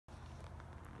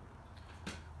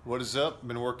What is up?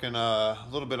 Been working a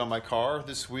little bit on my car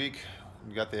this week.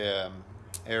 We got the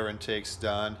air intakes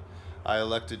done. I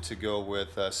elected to go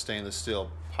with stainless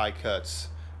steel pie cuts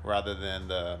rather than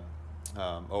the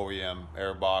OEM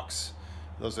air box.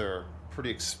 Those are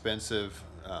pretty expensive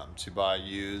to buy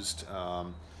used,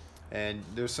 and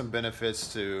there's some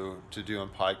benefits to doing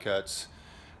pie cuts.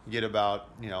 You get about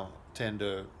 10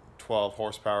 to 12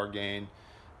 horsepower gain,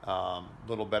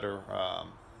 little better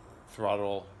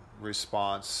throttle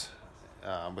response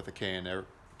with the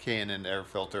K&N air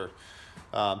filter.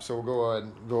 So we'll go ahead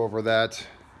and go over that.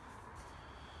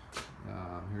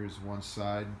 Here's one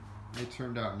side. It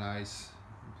turned out nice.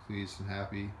 I'm pleased and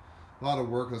happy. A lot of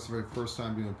work. That's the very first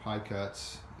time doing pie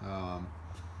cuts. I'm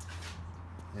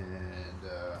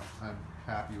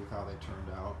happy with how they turned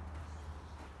out.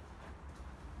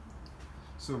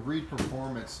 So Reed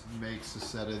Performance makes a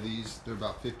set of these. They're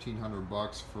about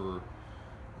 $1,500 for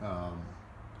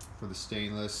the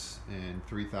stainless and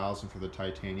 $3,000 for the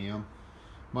titanium.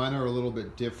 Mine are a little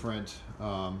bit different.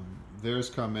 Theirs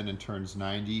come in and turns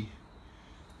 90.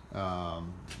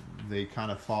 They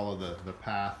kind of follow the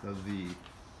path of the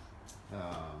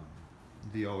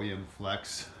OEM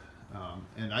Flex,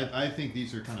 and I think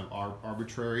these are kind of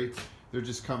arbitrary. They're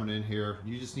just coming in here.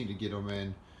 You just need to get them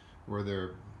in where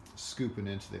they're scooping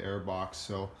into the air box.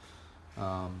 So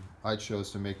I chose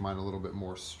to make mine a little bit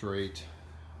more straight,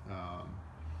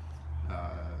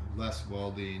 less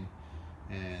welding,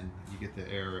 and you get the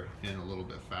air in a little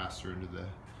bit faster into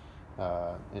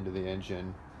the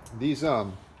engine. These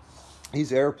air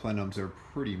plenums are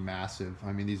pretty massive.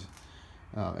 I mean, these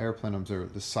air plenums are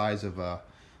the size of a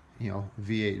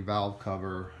V8 valve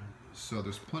cover, so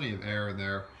there's plenty of air in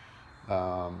there.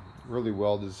 Really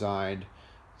well designed,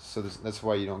 so that's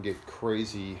why you don't get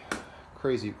crazy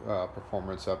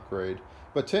performance upgrade.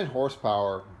 But 10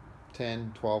 horsepower,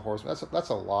 10, 12 horsepower, that's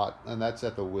a lot, and that's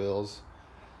at the wheels.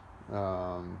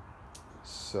 So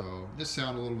this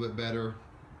sound a little bit better.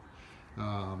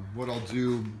 What I'll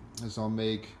do is I'll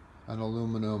make an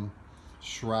aluminum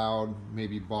shroud,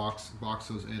 maybe box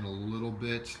those in a little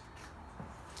bit.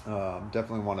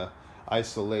 Definitely want to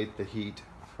isolate the heat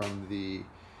from the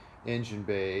engine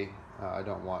bay. I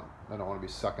don't want to be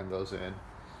sucking those in.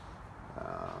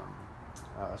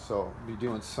 So be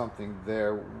doing something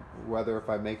there. Whether if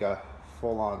I make a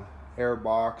full-on air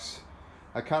box,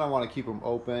 I kind of want to keep them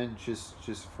open just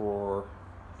for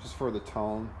the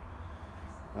tone,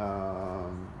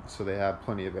 so they have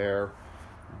plenty of air.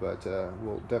 But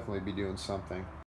we'll definitely be doing something.